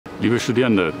Liebe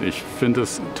Studierende, ich finde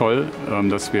es toll,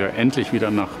 dass wir endlich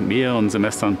wieder nach mehreren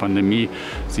Semestern Pandemie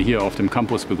Sie hier auf dem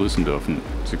Campus begrüßen dürfen.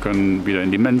 Sie können wieder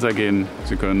in die Mensa gehen,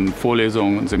 Sie können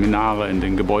Vorlesungen und Seminare in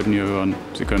den Gebäuden hier hören,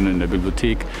 Sie können in der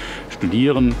Bibliothek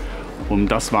studieren, um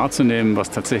das wahrzunehmen, was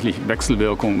tatsächlich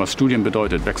Wechselwirkung, was Studien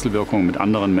bedeutet, Wechselwirkung mit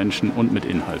anderen Menschen und mit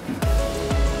Inhalten.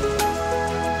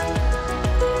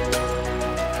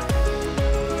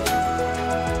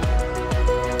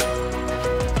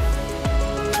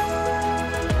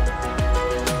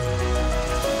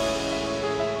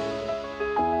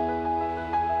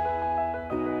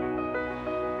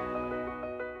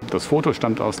 Das Foto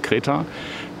stammt aus Kreta,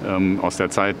 aus der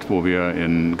Zeit, wo wir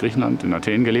in Griechenland, in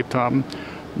Athen gelebt haben.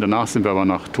 Danach sind wir aber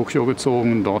nach Tokio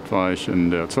gezogen. Dort war ich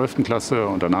in der 12. Klasse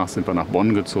und danach sind wir nach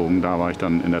Bonn gezogen. Da war ich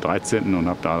dann in der 13. und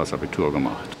habe da das Abitur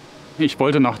gemacht. Ich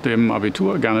wollte nach dem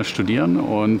Abitur gerne studieren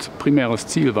und primäres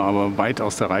Ziel war aber weit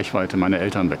aus der Reichweite meiner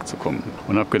Eltern wegzukommen.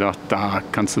 Und habe gedacht, da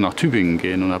kannst du nach Tübingen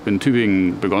gehen und habe in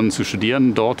Tübingen begonnen zu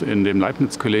studieren, dort in dem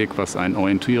Leibniz-Kolleg, was ein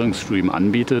Orientierungsstudium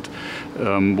anbietet,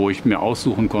 wo ich mir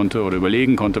aussuchen konnte oder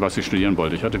überlegen konnte, was ich studieren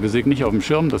wollte. Ich hatte Physik nicht auf dem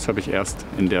Schirm, das habe ich erst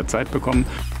in der Zeit bekommen.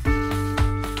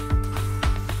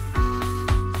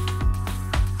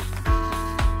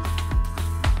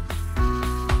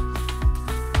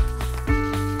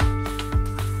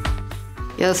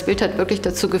 Ja, das Bild hat wirklich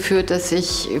dazu geführt, dass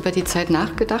ich über die Zeit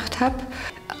nachgedacht habe.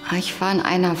 Ich war in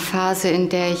einer Phase, in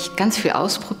der ich ganz viel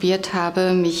ausprobiert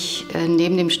habe, mich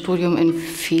neben dem Studium in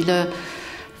viele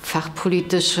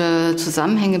fachpolitische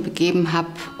Zusammenhänge begeben habe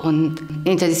und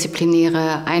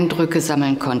interdisziplinäre Eindrücke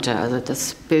sammeln konnte. Also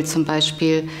das Bild zum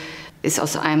Beispiel ist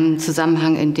aus einem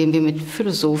Zusammenhang, in dem wir mit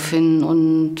Philosophinnen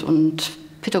und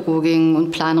Pädagoginnen und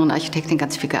Planern und Architekten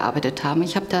ganz viel gearbeitet haben.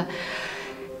 Ich habe da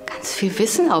ganz viel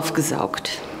Wissen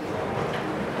aufgesaugt.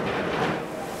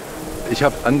 Ich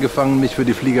habe angefangen, mich für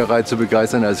die Fliegerei zu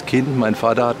begeistern als Kind. Mein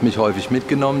Vater hat mich häufig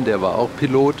mitgenommen, der war auch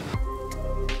Pilot.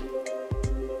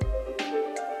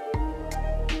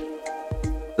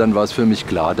 Dann war es für mich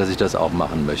klar, dass ich das auch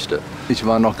machen möchte. Ich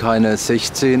war noch keine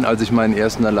 16, als ich meinen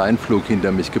ersten Alleinflug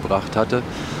hinter mich gebracht hatte.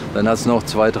 Dann hat es noch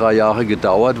 2, 3 Jahre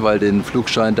gedauert, weil den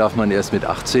Flugschein darf man erst mit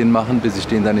 18 machen, bis ich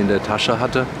den dann in der Tasche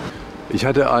hatte. Ich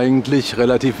hatte eigentlich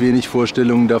relativ wenig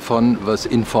Vorstellungen davon, was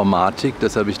Informatik,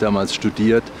 das habe ich damals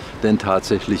studiert, denn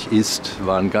tatsächlich ist.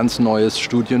 War ein ganz neues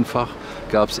Studienfach,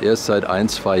 gab es erst seit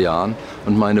 1, 2 Jahren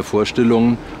und meine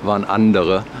Vorstellungen waren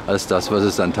andere als das, was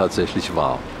es dann tatsächlich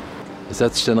war. Es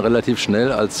hat sich dann relativ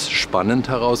schnell als spannend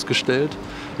herausgestellt.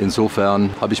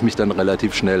 Insofern habe ich mich dann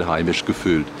relativ schnell heimisch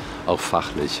gefühlt, auch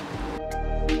fachlich.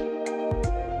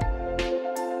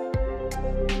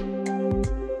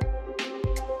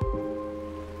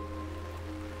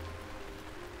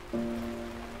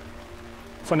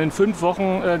 Von den 5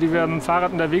 Wochen, die wir mit dem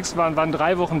Fahrrad unterwegs waren, waren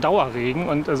 3 Wochen Dauerregen.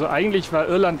 Und also eigentlich war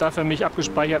Irland da für mich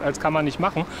abgespeichert, als kann man nicht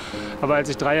machen. Aber als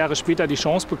ich 3 Jahre später die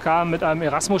Chance bekam, mit einem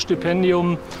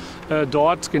Erasmus-Stipendium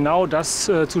dort genau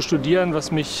das zu studieren,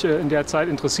 was mich in der Zeit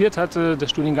interessiert hatte. Der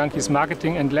Studiengang hieß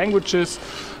Marketing and Languages,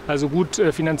 also gut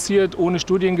finanziert, ohne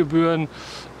Studiengebühren.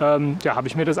 Ja, habe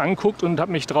ich mir das angeguckt und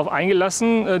habe mich darauf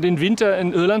eingelassen, den Winter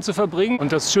in Irland zu verbringen.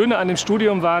 Und das Schöne an dem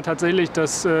Studium war tatsächlich,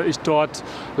 dass ich dort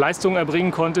Leistungen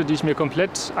erbringen konnte, die ich mir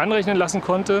komplett anrechnen lassen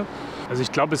konnte. Also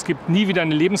ich glaube, es gibt nie wieder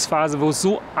eine Lebensphase, wo es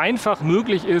so einfach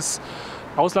möglich ist,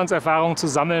 Auslandserfahrungen zu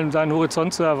sammeln, seinen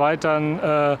Horizont zu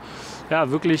erweitern, ja,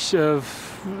 wirklich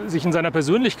sich in seiner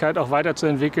Persönlichkeit auch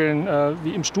weiterzuentwickeln,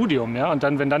 wie im Studium. Ja? Und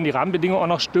dann, wenn dann die Rahmenbedingungen auch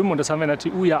noch stimmen, und das haben wir in der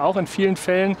TU ja auch in vielen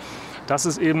Fällen, dass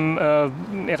es eben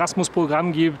ein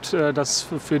Erasmus-Programm gibt, das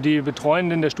für die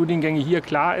Betreuenden der Studiengänge hier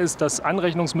klar ist, dass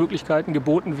Anrechnungsmöglichkeiten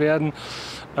geboten werden,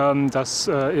 dass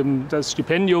eben das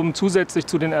Stipendium zusätzlich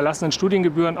zu den erlassenen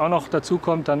Studiengebühren auch noch dazu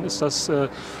kommt, dann ist das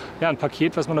ja, ein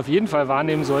Paket, was man auf jeden Fall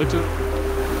wahrnehmen sollte.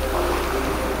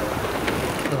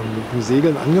 Mit dem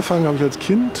Segeln angefangen habe ich als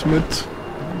Kind mit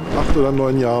 8 oder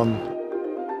 9 Jahren.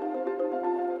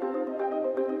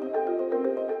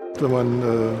 Wenn man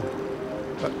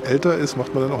älter ist,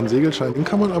 macht man dann auch einen Segelschein. Den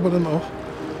kann man aber dann auch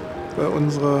bei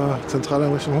unserer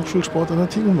Zentraleinrichtung Hochschulsport an der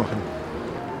TU machen.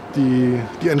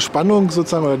 Die Entspannung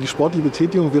sozusagen oder die sportliche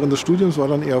Betätigung während des Studiums war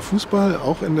dann eher Fußball,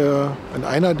 auch in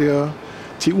einer der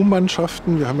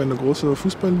TU-Mannschaften. Wir haben ja eine große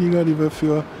Fußballliga, die wir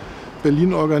für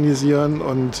Berlin organisieren,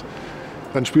 und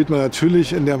dann spielt man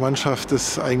natürlich in der Mannschaft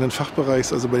des eigenen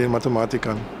Fachbereichs, also bei den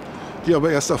Mathematikern, die aber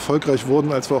erst erfolgreich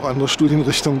wurden, als wir auch andere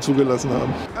Studienrichtungen zugelassen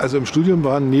haben. Also im Studium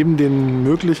waren neben den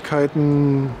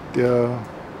Möglichkeiten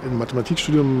im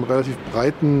Mathematikstudium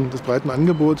des breiten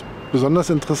Angebots besonders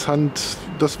interessant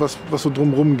das, was so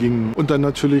drumherum ging. Und dann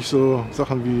natürlich so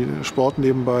Sachen wie Sport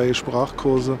nebenbei,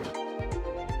 Sprachkurse.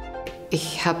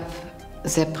 Ich habe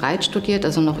sehr breit studiert,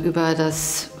 also noch über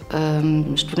das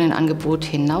Studienangebot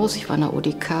hinaus. Ich war in der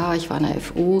ODK, ich war in der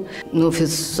FU, nur für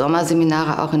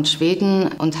Sommerseminare auch in Schweden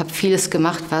und habe vieles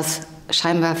gemacht, was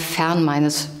scheinbar fern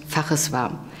meines Faches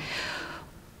war.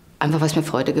 Einfach, was mir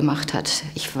Freude gemacht hat.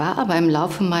 Ich war aber im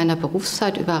Laufe meiner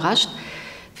Berufszeit überrascht,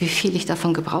 wie viel ich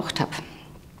davon gebraucht habe.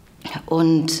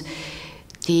 Und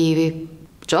die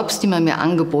Jobs, die man mir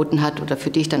angeboten hat oder für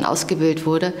die ich dann ausgewählt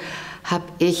wurde, habe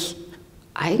ich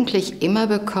eigentlich immer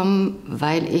bekommen,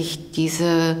 weil ich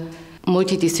diese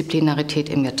Multidisziplinarität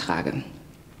in mir trage.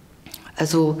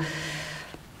 Also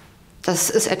das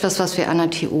ist etwas, was wir an der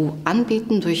TU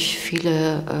anbieten, durch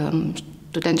viele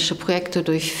studentische Projekte,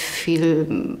 durch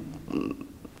viele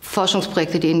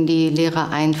Forschungsprojekte, die in die Lehre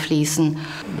einfließen.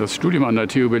 Das Studium an der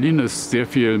TU Berlin ist sehr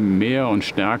viel mehr und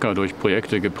stärker durch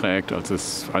Projekte geprägt,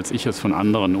 als ich es von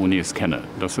anderen Unis kenne.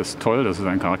 Das ist toll, das ist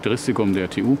ein Charakteristikum der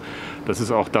TU. Das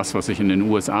ist auch das, was ich in den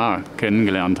USA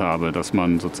kennengelernt habe, dass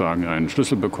man sozusagen einen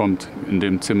Schlüssel bekommt. In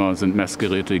dem Zimmer sind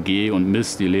Messgeräte, geh und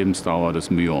miss die Lebensdauer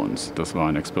des Myons. Das war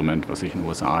ein Experiment, was ich in den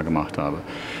USA gemacht habe.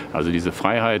 Also diese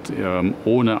Freiheit,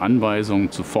 ohne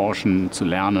Anweisung zu forschen, zu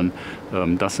lernen,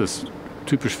 das ist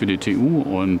typisch für die TU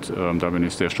und da bin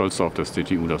ich sehr stolz darauf, dass die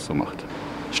TU das so macht.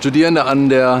 Studierende an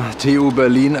der TU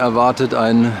Berlin erwartet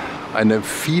eine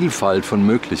Vielfalt von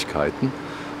Möglichkeiten,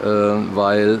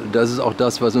 weil das ist auch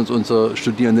das, was uns unsere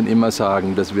Studierenden immer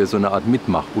sagen, dass wir so eine Art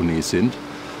Mitmach-Uni sind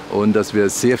und dass wir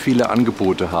sehr viele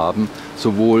Angebote haben,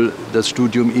 sowohl das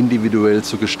Studium individuell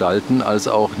zu gestalten, als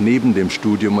auch neben dem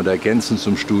Studium oder ergänzend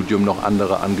zum Studium noch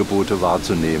andere Angebote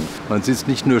wahrzunehmen. Man sitzt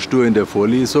nicht nur stur in der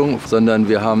Vorlesung, sondern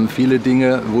wir haben viele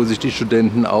Dinge, wo sich die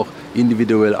Studenten auch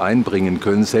individuell einbringen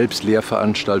können, selbst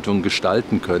Lehrveranstaltungen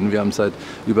gestalten können. Wir haben seit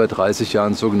über 30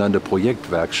 Jahren sogenannte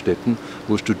Projektwerkstätten,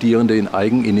 wo Studierende in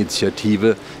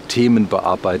Eigeninitiative Themen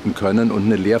bearbeiten können und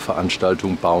eine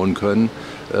Lehrveranstaltung bauen können,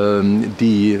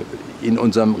 die in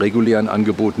unserem regulären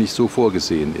Angebot nicht so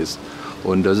vorgesehen ist.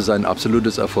 Und das ist ein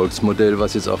absolutes Erfolgsmodell,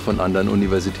 was jetzt auch von anderen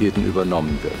Universitäten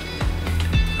übernommen wird.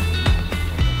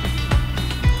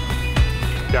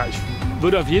 Ja, ich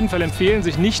würde auf jeden Fall empfehlen,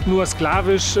 sich nicht nur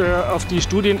sklavisch auf die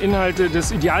Studieninhalte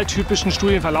des idealtypischen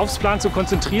Studienverlaufsplans zu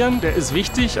konzentrieren. Der ist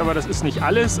wichtig, aber das ist nicht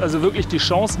alles. Also wirklich die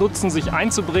Chance nutzen, sich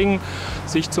einzubringen,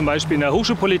 sich zum Beispiel in der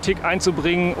Hochschulpolitik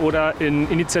einzubringen oder in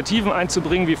Initiativen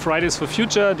einzubringen wie Fridays for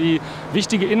Future, die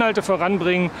wichtige Inhalte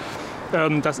voranbringen.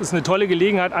 Das ist eine tolle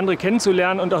Gelegenheit, andere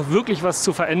kennenzulernen und auch wirklich was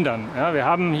zu verändern. Ja, wir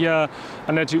haben hier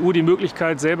an der TU die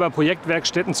Möglichkeit, selber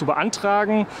Projektwerkstätten zu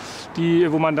beantragen,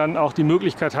 wo man dann auch die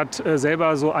Möglichkeit hat,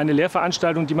 selber so eine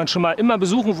Lehrveranstaltung, die man schon mal immer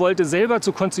besuchen wollte, selber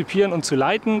zu konzipieren und zu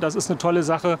leiten. Das ist eine tolle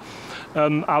Sache.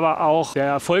 Aber auch der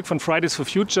Erfolg von Fridays for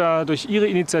Future durch ihre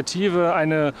Initiative,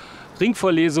 eine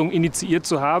Ringvorlesung initiiert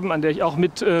zu haben, an der ich auch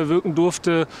mitwirken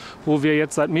durfte, wo wir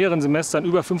jetzt seit mehreren Semestern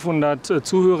über 500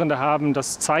 Zuhörende haben.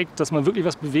 Das zeigt, dass man wirklich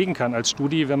was bewegen kann als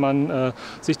Studi, wenn man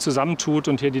sich zusammentut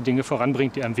und hier die Dinge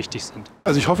voranbringt, die einem wichtig sind.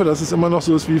 Also ich hoffe, dass es immer noch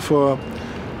so ist wie vor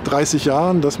 30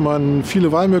 Jahren, dass man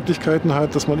viele Wahlmöglichkeiten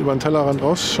hat, dass man über den Tellerrand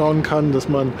rausschauen kann, dass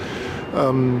man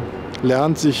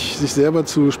lernt, sich selber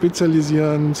zu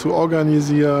spezialisieren, zu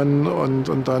organisieren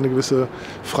und da eine gewisse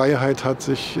Freiheit hat,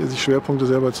 sich Schwerpunkte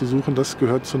selber zu suchen. Das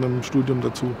gehört zu einem Studium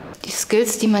dazu. Die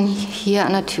Skills, die man hier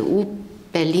an der TU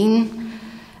Berlin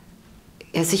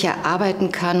sich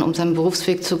erarbeiten kann, um seinen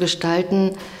Berufsweg zu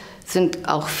gestalten, sind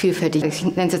auch vielfältig. Ich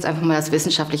nenne es jetzt einfach mal das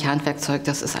wissenschaftliche Handwerkzeug,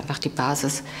 das ist einfach die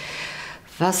Basis.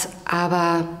 Was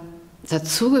aber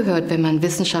dazugehört, wenn man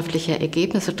wissenschaftliche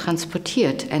Ergebnisse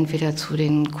transportiert, entweder zu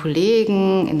den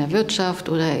Kollegen in der Wirtschaft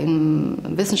oder im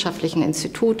wissenschaftlichen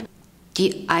Institut,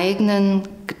 die eigenen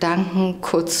Gedanken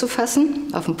kurz zu fassen,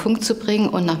 auf den Punkt zu bringen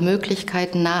und nach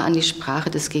Möglichkeit nah an die Sprache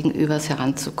des Gegenübers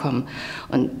heranzukommen.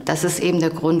 Und das ist eben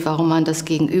der Grund, warum man das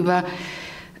Gegenüber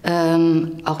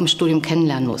auch im Studium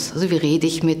kennenlernen muss. Also wie rede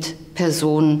ich mit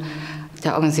Personen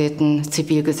der organisierten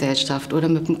Zivilgesellschaft oder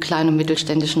mit einem kleinen und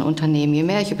mittelständischen Unternehmen. Je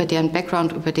mehr ich über deren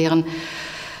Background, über deren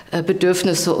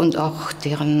Bedürfnisse und auch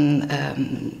deren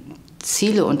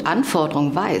Ziele und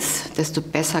Anforderungen weiß, desto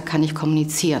besser kann ich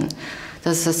kommunizieren.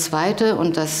 Das ist das Zweite.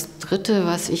 Und das Dritte,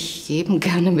 was ich jedem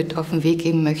gerne mit auf den Weg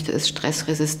geben möchte, ist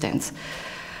Stressresistenz.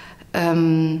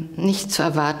 Nicht zu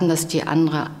erwarten, dass die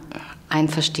andere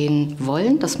einverstehen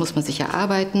wollen. Das muss man sich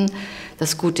erarbeiten,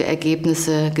 dass gute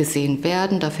Ergebnisse gesehen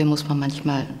werden. Dafür muss man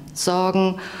manchmal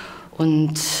sorgen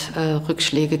und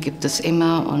Rückschläge gibt es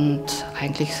immer und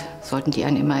eigentlich sollten die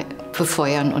einen immer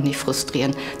befeuern und nicht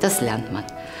frustrieren. Das lernt man.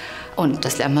 Und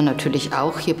das lernt man natürlich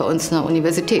auch hier bei uns in der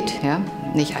Universität. Ja?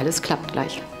 Nicht alles klappt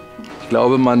gleich. Ich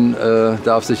glaube, man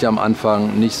darf sich am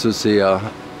Anfang nicht so sehr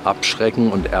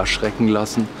abschrecken und erschrecken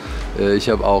lassen. Ich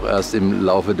habe auch erst im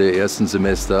Laufe der ersten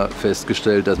Semester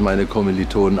festgestellt, dass meine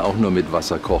Kommilitonen auch nur mit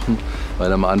Wasser kochen.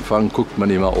 Weil am Anfang guckt man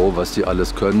immer, oh, was die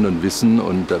alles können und wissen,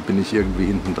 und da bin ich irgendwie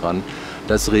hinten dran.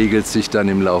 Das regelt sich dann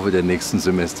im Laufe der nächsten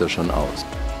Semester schon aus.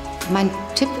 Mein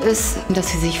Tipp ist,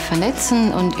 dass Sie sich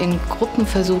vernetzen und in Gruppen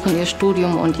versuchen, Ihr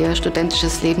Studium und Ihr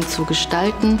studentisches Leben zu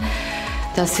gestalten.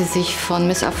 Dass Sie sich von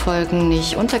Misserfolgen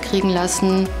nicht unterkriegen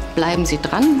lassen. Bleiben Sie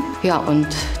dran. Ja, und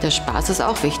der Spaß ist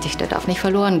auch wichtig, der darf nicht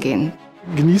verloren gehen.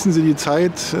 Genießen Sie die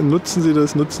Zeit, nutzen Sie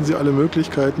das, nutzen Sie alle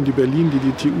Möglichkeiten, die Berlin,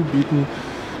 die TU bieten.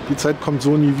 Die Zeit kommt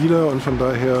so nie wieder und von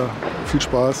daher viel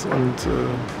Spaß und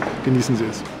genießen Sie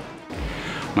es.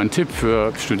 Mein Tipp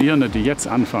für Studierende, die jetzt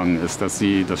anfangen, ist, dass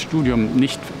sie das Studium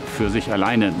nicht für sich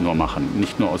alleine nur machen,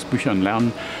 nicht nur aus Büchern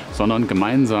lernen, sondern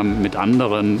gemeinsam mit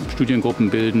anderen Studiengruppen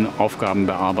bilden, Aufgaben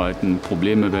bearbeiten,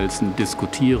 Probleme wälzen,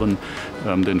 diskutieren.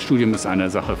 Denn Studium ist eine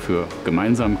Sache für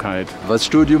Gemeinsamkeit. Was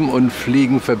Studium und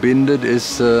Fliegen verbindet,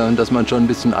 ist, dass man schon ein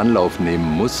bisschen Anlauf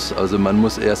nehmen muss. Also man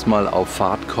muss erst mal auf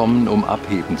Fahrt kommen, um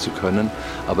abheben zu können.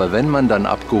 Aber wenn man dann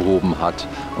abgehoben hat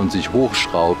und sich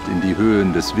hochschraubt in die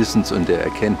Höhen des Wissens und der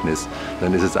Erkenntnis,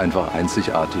 dann ist es einfach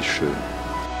einzigartig schön.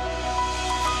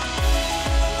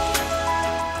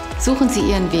 Suchen Sie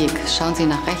Ihren Weg, schauen Sie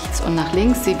nach rechts und nach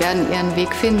links. Sie werden Ihren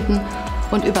Weg finden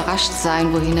und überrascht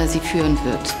sein, wohin er Sie führen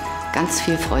wird. Ganz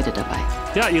viel Freude dabei.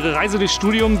 Ja, Ihre Reise durchs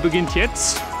Studium beginnt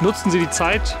jetzt. Nutzen Sie die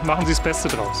Zeit, machen Sie das Beste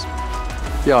draus.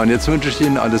 Ja, und jetzt wünsche ich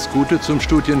Ihnen alles Gute zum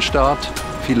Studienstart,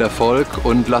 viel Erfolg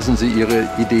und lassen Sie Ihre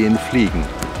Ideen fliegen.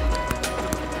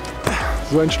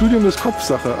 So ein Studium ist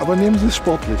Kopfsache, aber nehmen Sie es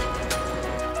sportlich.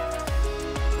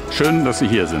 Schön, dass Sie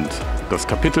hier sind. Das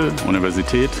Kapitel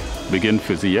Universität beginnt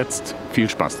für Sie jetzt. Viel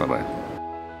Spaß dabei.